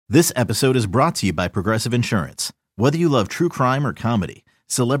This episode is brought to you by Progressive Insurance. Whether you love true crime or comedy,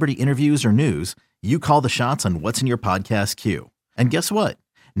 celebrity interviews or news, you call the shots on what's in your podcast queue. And guess what?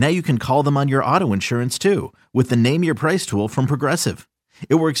 Now you can call them on your auto insurance too with the Name Your Price tool from Progressive.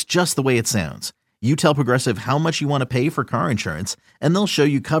 It works just the way it sounds. You tell Progressive how much you want to pay for car insurance, and they'll show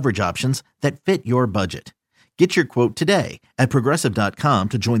you coverage options that fit your budget. Get your quote today at Progressive.com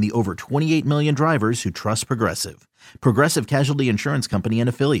to join the over 28 million drivers who trust Progressive. Progressive Casualty Insurance Company and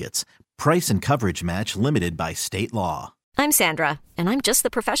Affiliates. Price and coverage match limited by state law. I'm Sandra, and I'm just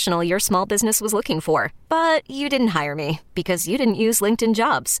the professional your small business was looking for. But you didn't hire me because you didn't use LinkedIn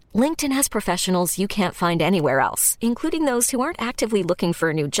Jobs. LinkedIn has professionals you can't find anywhere else, including those who aren't actively looking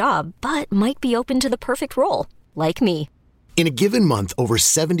for a new job, but might be open to the perfect role, like me. In a given month, over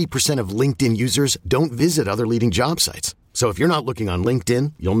 70% of LinkedIn users don't visit other leading job sites. So if you're not looking on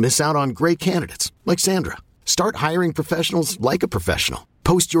LinkedIn, you'll miss out on great candidates like Sandra. Start hiring professionals like a professional.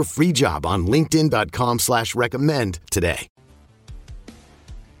 Post your free job on linkedin.com/recommend today.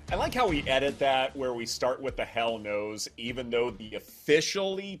 I like how we edit that where we start with the hell knows, even though the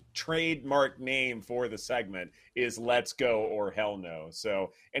officially trademarked name for the segment is Let's Go or Hell No.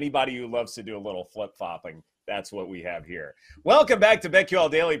 So anybody who loves to do a little flip-flopping, that's what we have here. Welcome back to BetQL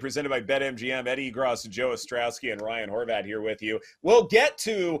Daily, presented by BetMGM. Eddie Gross, Joe Ostrowski, and Ryan Horvat here with you. We'll get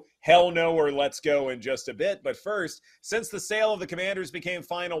to Hell No or Let's Go in just a bit. But first, since the sale of the Commanders became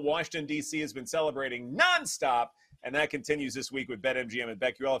final, Washington, D.C. has been celebrating nonstop, and that continues this week with BetMGM and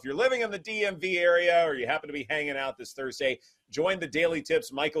BetQL. If you're living in the DMV area or you happen to be hanging out this Thursday, join the Daily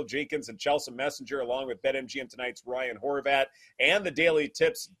Tips, Michael Jenkins and Chelsea Messenger, along with BetMGM Tonight's Ryan Horvat, and the Daily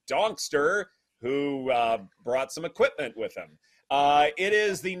Tips Donkster, who brought some equipment with him. It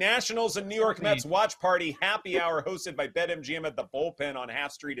is the Nationals and New York Mets watch party happy hour hosted by BetMGM at the Bullpen on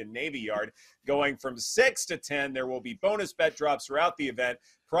Half Street and Navy Yard. Going from 6 to 10, there will be bonus bet drops throughout the event,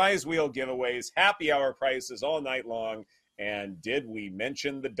 prize wheel giveaways, happy hour prices all night long. And did we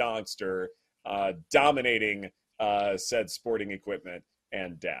mention the Donkster dominating said sporting equipment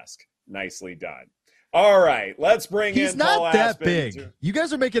and desk? Nicely done. All right, let's bring He's in not Paul that Aspen. big. You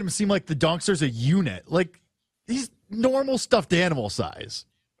guys are making him seem like the Donkster's a unit. Like, he's normal stuffed animal size.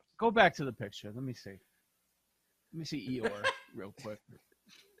 Go back to the picture. Let me see. Let me see Eeyore real quick.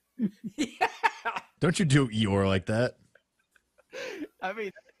 Yeah. Don't you do Eeyore like that? I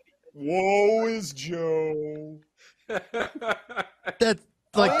mean, Woe is Joe. That's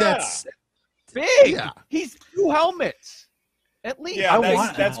big. Yeah. He's 2 helmets. At least. Yeah,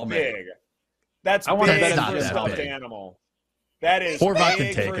 I that's big. That's I want a big better for a stuffed big. animal. That is Horvat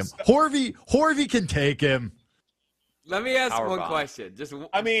big can take for a him. stu- Horvey can take him. Let me ask Power one bomb. question. Just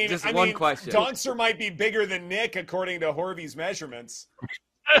one question. Donkster might be bigger than Nick according to Horvey's measurements.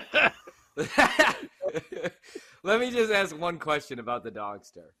 Let me just ask one question about the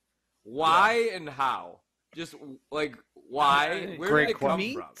Dogster. Why and how? Just like why? Where Great did it come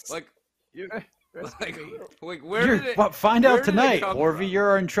question. from? Like where You're, did it? find where out did it tonight, come Horvey. from? You're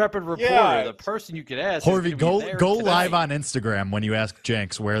our intrepid reporter. Yeah. The person you could ask. is Horvey, gonna be there go tonight. live on Instagram when you ask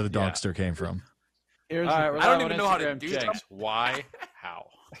Jenks where the Yeah. Donkster came from. Here's All right, the- we're I don't live even on know how to Instagram, do Jenks. Why? How?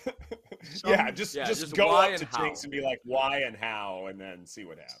 Just why go up and to how. Jinx and be like, why and how, and then see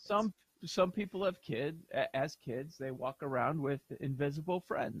what happens. some people have as kids, they walk around with invisible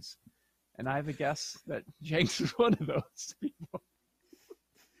friends. And I have a guess that Jenks is one of those people.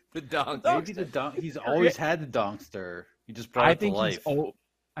 The Dogster. Maybe he's always had the Donkster. He just brought I it to think life. he's old.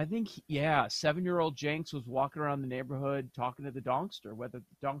 I think, 7-year-old Jenks was walking around the neighborhood talking to the Donkster, whether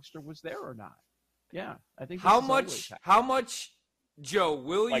the Donkster was there or not. Yeah, I think. How this is always much? How much? Joe,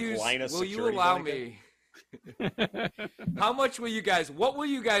 will Like you Linus will you security allow blanket? me? How much will you guys? What will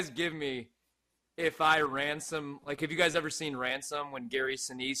you guys give me if I ransom? Like, have you guys ever seen Ransom when Gary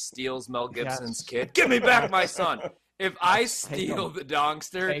Sinise steals Mel Gibson's kid? Give me back my son. If I steal the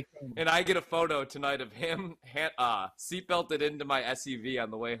Donkster and I get a photo tonight of him seatbelted into my SUV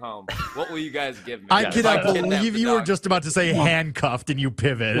on the way home, what will you guys give me? I If cannot kidnap believe the you were Dogster? just about to say handcuffed and you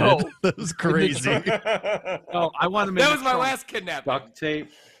pivoted. No. That was crazy. Oh, I want him. That was my last kidnapping. Duct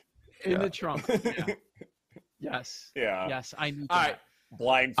tape. in the trunk. Yeah. Yes. Yeah. Yes, I need. All right.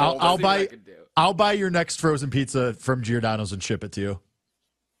 Blindfolded. I'll See what I buy- can do. I'll buy your next frozen pizza from Giordano's and ship it to you.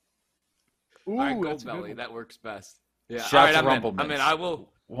 Ooh, All right, that's a good Gold Belly. one. That works best. Yeah. Shout all out right, to I'm in. Rumplemans. I'm in. I will.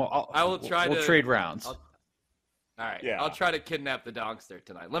 Well, I will try We'll to- trade rounds. All right. Yeah. I'll try to kidnap the Dogster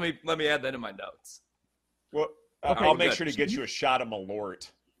tonight. Let me add that in my notes. Well, Okay, I'll make good. sure to get you a shot of Malort.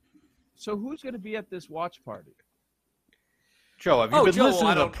 So who's going to be at this watch party? Joe, have you Oh, been Joe, listening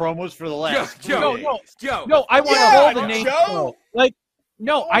I to the don't- promos for the last Joe, three no, days? Joe. No, I want Yeah, all the names. Joe! Like,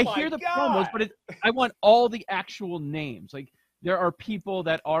 no, Oh I my hear the God. promos, but I want all the actual names. Like, there are people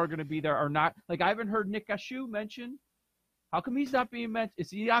that are going to be there are not. Like, I haven't heard Nick Ashu mentioned. How come he's not being mentioned?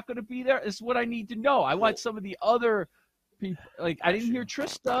 Is he not going to be there? This is what I need to know. I want some of the other people. Like, I didn't hear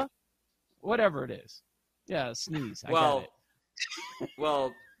Trista. Whatever it is. Yeah, sneeze. I get it.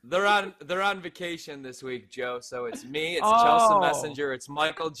 Well, they're on vacation this week, Joe. So it's me, it's Chelsea Messenger, it's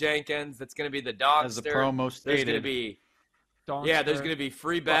Michael Jenkins. That's going to be the Dogster. As the promo stated. There's going to be there's going to be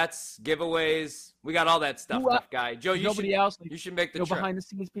free bets, giveaways. We got all that stuff, tough guy. Joe, you should make the trip. Behind the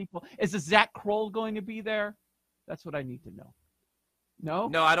scenes people. Is the Zach Kroll going to be there? That's what I need to know. No?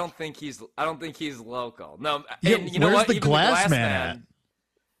 No, I don't think he's local. No, Yeah, and you know where's what? the Even Glass the Glass Man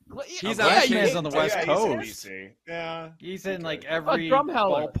He's on the West He's in Coast. DC. Yeah. He's in like every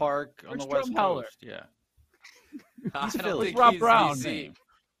Drumheller. ballpark on Where's the West Drumheller? Coast. Yeah. I He's don't Philly. think Rob he's Brown. DC.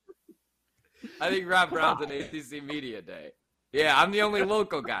 I think Rob Brown's an ACC Media Day. Yeah, I'm the only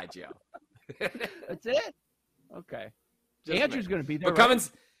local guy, Joe. That's it? Okay. Just Andrew's me. going to be there. But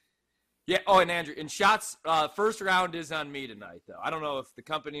Cummins, yeah. Oh, and Andrew, and shots. First round is on me tonight, though. I don't know if the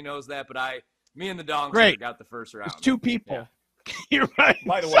company knows that, but me and the Dongs got the first round. There's two people. Yeah. You're right.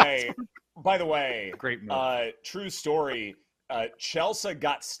 By the way, Great move. True story. Chelsea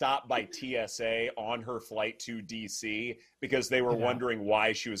got stopped by TSA on her flight to DC because they were wondering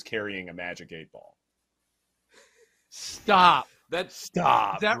why she was carrying a Magic 8 Ball. Stop.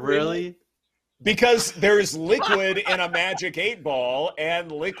 Stop. Is that really? Because there's liquid in a Magic 8 Ball,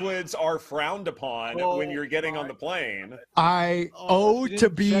 and liquids are frowned upon when you're getting on the plane. I owe to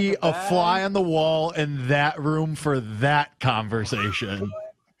be a fly on the wall in that room for that conversation.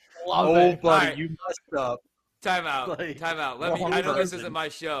 Love it. buddy, Right. you messed up. Time out. Like, Time out. wrong I know this person. isn't my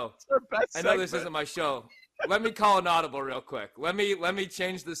show. It's our best I know this segment. isn't my show. Let me call an audible real quick. Let me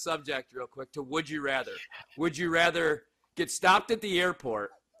change the subject real quick to would you rather? Would you rather get stopped at the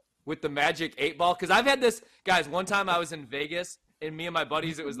airport with the Magic 8 Ball? Because I've had this, guys, one time I was in Vegas, and me and my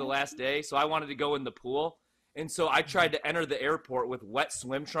buddies, it was the last day, so I wanted to go in the pool. And so I tried to enter the airport with wet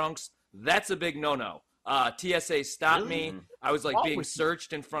swim trunks. That's a big no-no. TSA stopped me. I was, being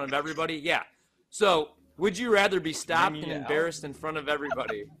searched in front of everybody. Yeah. So would you rather be stopped and embarrassed in front of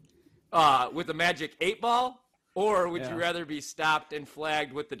everybody with a Magic 8 Ball, or would you rather be stopped and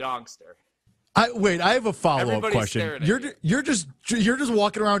flagged with the Dongster? I have a follow-up Everybody's question. staring at You're just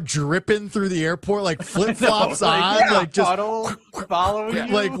walking around dripping through the airport like flip-flops on, just puddle following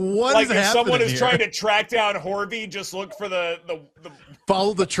you. like what Like is if happening someone is here? trying to track down Horby, just look for the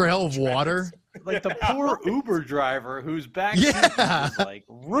Follow the trail of water. Like the poor Uber driver whose back Yeah. is like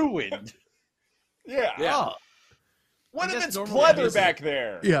ruined. Yeah. Oh. What I if guess it's normally pleather it's- back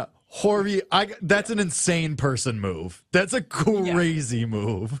there? Yeah, Horvey, that's an insane person move. That's a crazy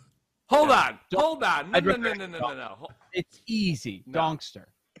move. Hold on. No. It's easy. Dongster.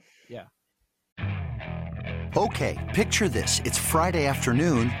 Yeah. Okay, picture this. It's Friday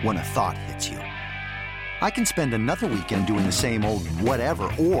afternoon when a thought hits you. I can spend another weekend doing the same old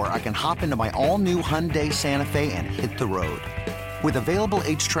whatever, or I can hop into my all-new Hyundai Santa Fe and hit the road. With available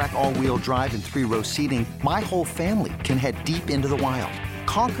H-Track all-wheel drive and 3-row seating, my whole family can head deep into the wild.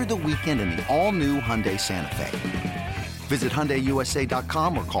 Conquer the weekend in the all-new Hyundai Santa Fe. Visit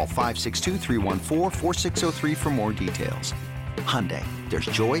HyundaiUSA.com or call 562-314-4603 for more details. Hyundai, there's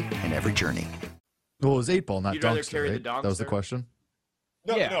joy in every journey. Well, it was 8 Ball, not You'd rather Dunkster, carry the right? That was the Dongster? question.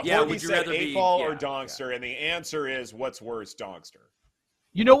 No, Yeah. no. Yeah, Horby would you said rather 8 be- Ball or yeah, Dongster, and the answer is what's worse, Dongster.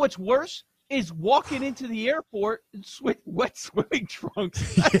 You know what's worse? Is walking into the airport in wet swimming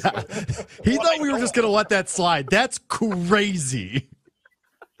trunks. Yeah. He thought we were just going to let that slide. That's crazy.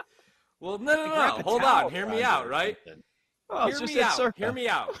 Well, no. Hold on. Hear me out, right? Oh, it's Hear just me that out. circle. Hear me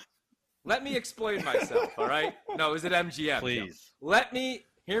out. Let me explain myself, all right? No, is it MGM? Please.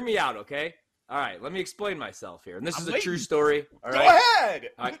 Hear me out, okay? All right, let me explain myself here. And this is a true waiting. story, all Go right? ahead.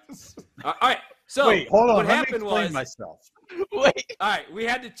 All right. All right. So Wait, hold on. what Let me happened explain was myself. Wait. all right, we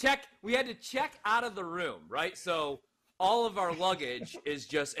had to check out of the room, right? So all of our luggage is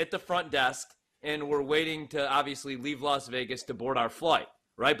just at the front desk, and we're waiting to obviously leave Las Vegas to board our flight,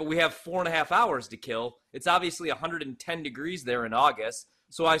 right? But we have 4.5 hours to kill. It's obviously 110 degrees there in August.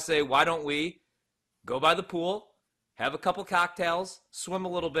 So I say, why don't we go by the pool, have a couple cocktails, swim a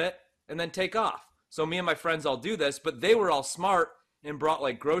little bit, and then take off? So me and my friends all do this, but they were all smart and brought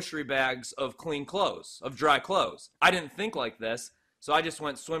like grocery bags of clean clothes, of dry clothes. I didn't think like this, so I just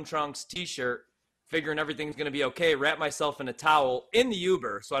went swim trunks, t-shirt, figuring everything's going to be okay, wrap myself in a towel in the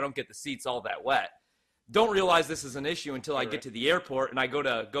Uber so I don't get the seats all that wet. Don't realize this is an issue until I get to the airport and I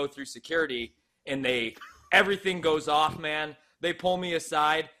go through security and everything goes off, man. They pull me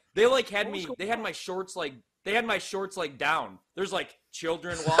aside. They had my shorts like down. There's like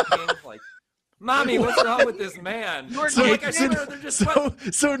children walking, like Mommy, what's wrong with this man?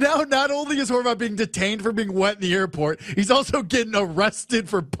 So now not only is Horvath being detained for being wet in the airport, he's also getting arrested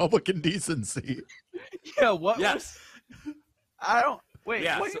for public indecency. Yeah, what? Yes. I don't. Wait,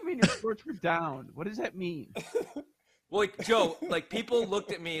 Yeah, what do you mean your shorts were down? What does that mean? Well, like, Joe, like, people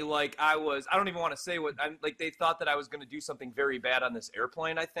looked at me like I don't even want to say what I'm like. They thought that I was going to do something very bad on this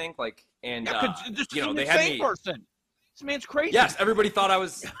airplane, I think. Like, and, they had me. Person. This man's crazy. Yes, everybody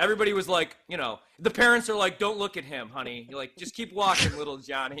was like, the parents are like, don't look at him, honey. You're like, just keep walking, little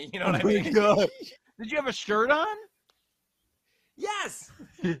Johnny. You know what I mean? God. Did you have a shirt on? Yes.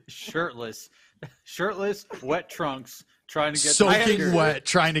 Shirtless, wet trunks, trying to get soaking wet,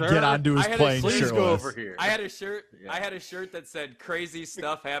 trying to get onto his plane. Please go over here. I had a shirt. Yeah. I had a shirt that said "Crazy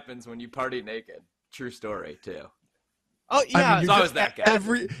stuff happens when you party naked." True story, too. Oh yeah, I mean, so I was that guy.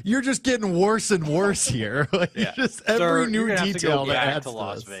 You're just getting worse and worse here. Like, just every new detail that adds to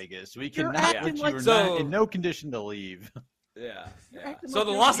Las Vegas. We You're cannot acting put like you so- in no condition to leave. Yeah. acting So like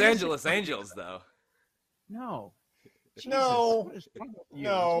the you're Los innocent. Angeles Angels, though. No. No. What is wrong with you?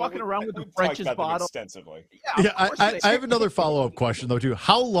 No, He's walking around with we've the talked French's about them bottle. extensively. Yeah, Yeah, of course I they- have another follow-up question, though, too.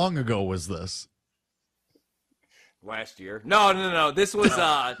 How long ago was this? Last year. No. This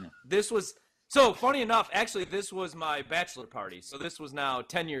was so funny enough, actually, this was my bachelor party. So this was now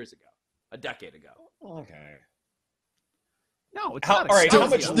 10 years ago, a decade ago. Okay. No, it's How- not. all right, how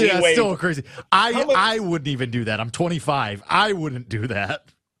much acceptable. Yeah, leeway- still crazy. I wouldn't even do that. I'm 25. I wouldn't do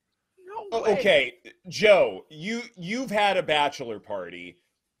that. No way. Okay, Joe, you've had a bachelor party.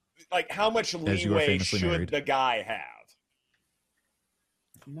 Like, how much As you were leeway famously should married. the guy have?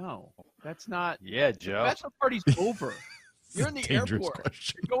 No, that's not. Yeah, Joe. Bachelor party's over. You're in the Dangerous airport.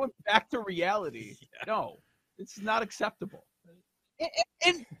 question. You're going back to reality. No, it's not acceptable.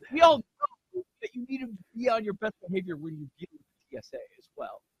 And we all know that you need to be on your best behavior when you deal with the TSA as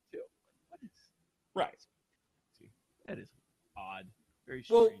well, too. What is Right. that? Is odd. Very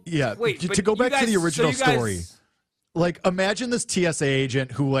Well, strange. Yeah, Wait, to but go you back to the guys- original so you guys- story. Like, imagine this TSA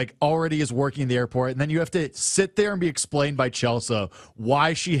agent who, like, already is working the airport, and then you have to sit there and be explained by Chelsea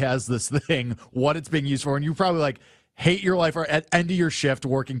why she has this thing, what it's being used for, and you probably, like, hate your life or at end of your shift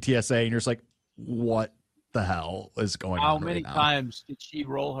working TSA, and you're just like, what the hell is going How on many right now? times did she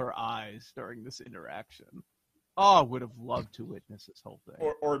roll her eyes during this interaction? Oh, I would have loved to witness this whole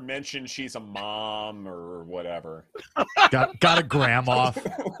thing. Or mention she's a mom or whatever. Got a gram off.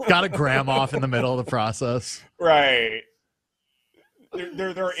 Got a gram off in the middle of the process. Right. There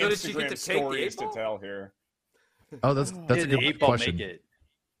are So did she get Instagram to take the stories to 8-ball? tell here. Oh, that's a Did the good 8 ball question. make it?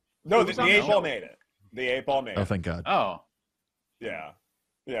 No, It the was on the 8-ball show. made it. The 8-ball made Oh, it. thank God. Oh, Yeah.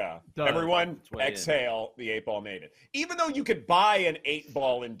 Yeah. Duh. Everyone It's way in. exhale. The 8-ball made it. Even though you could buy an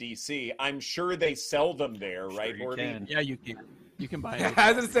 8-ball in DC, I'm sure they sell them there, sure right, you Horty? can. Yeah, you can. You can buy it.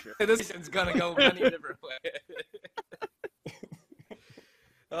 I was gonna say, this is gonna go many different ways.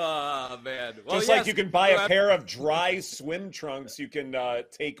 Oh man! Well, Just yes, like you can buy a so pair of dry swim trunks you can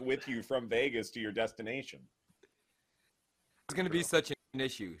take with you from Vegas to your destination. It's gonna be such an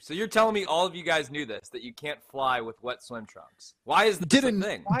issue. So you're telling me all of you guys knew this, that you can't fly with wet swim trunks? Why is this a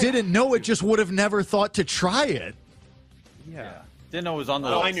thing? Didn't know it, just would have never thought to try it. Yeah. didn't know it was on the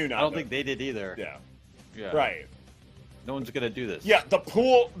Oh, list. I knew not, I don't though. think they did either. Yeah. Right. No one's gonna do this. Yeah, the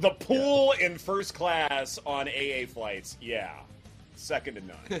pool in first class on AA flights. Yeah. Second to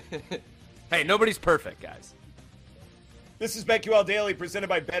none. Hey, nobody's perfect, guys. This is BetQL Daily presented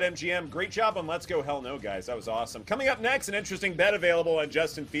by BetMGM. Great job on Let's Go Hell No, guys. That was awesome. Coming up next, an interesting bet available on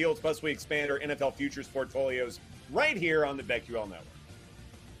Justin Fields. Plus, we expand our NFL futures portfolios right here on the BetQL Network.